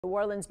New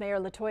Orleans Mayor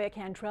LaToya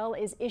Cantrell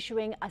is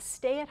issuing a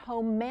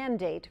stay-at-home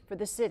mandate for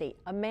the city,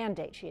 a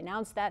mandate. She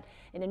announced that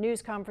in a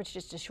news conference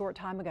just a short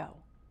time ago.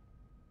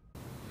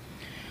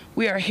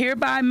 We are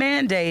hereby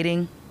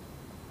mandating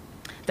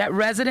that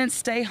residents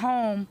stay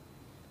home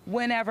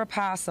whenever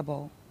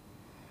possible,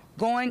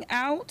 going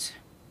out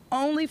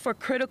only for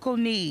critical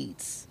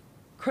needs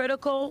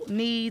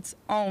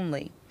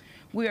only.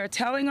 We are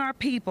telling our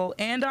people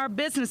and our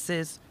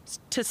businesses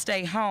to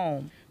stay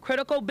home.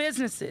 Critical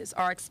businesses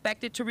are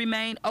expected to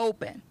remain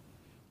open,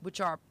 which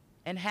are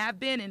and have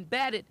been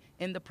embedded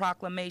in the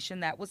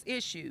proclamation that was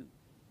issued.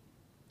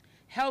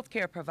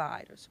 Healthcare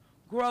providers,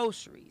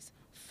 groceries,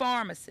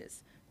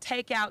 pharmacists,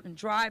 takeout and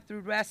drive-through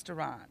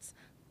restaurants,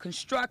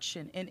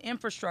 construction and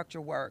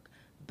infrastructure work,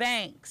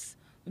 banks,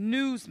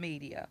 news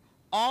media,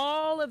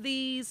 all of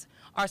these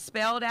are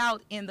spelled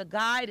out in the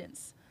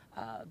guidance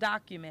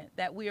document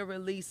that we are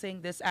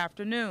releasing this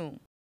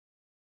afternoon.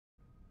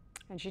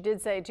 And she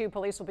did say, too,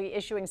 police will be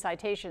issuing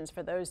citations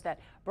for those that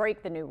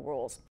break the new rules.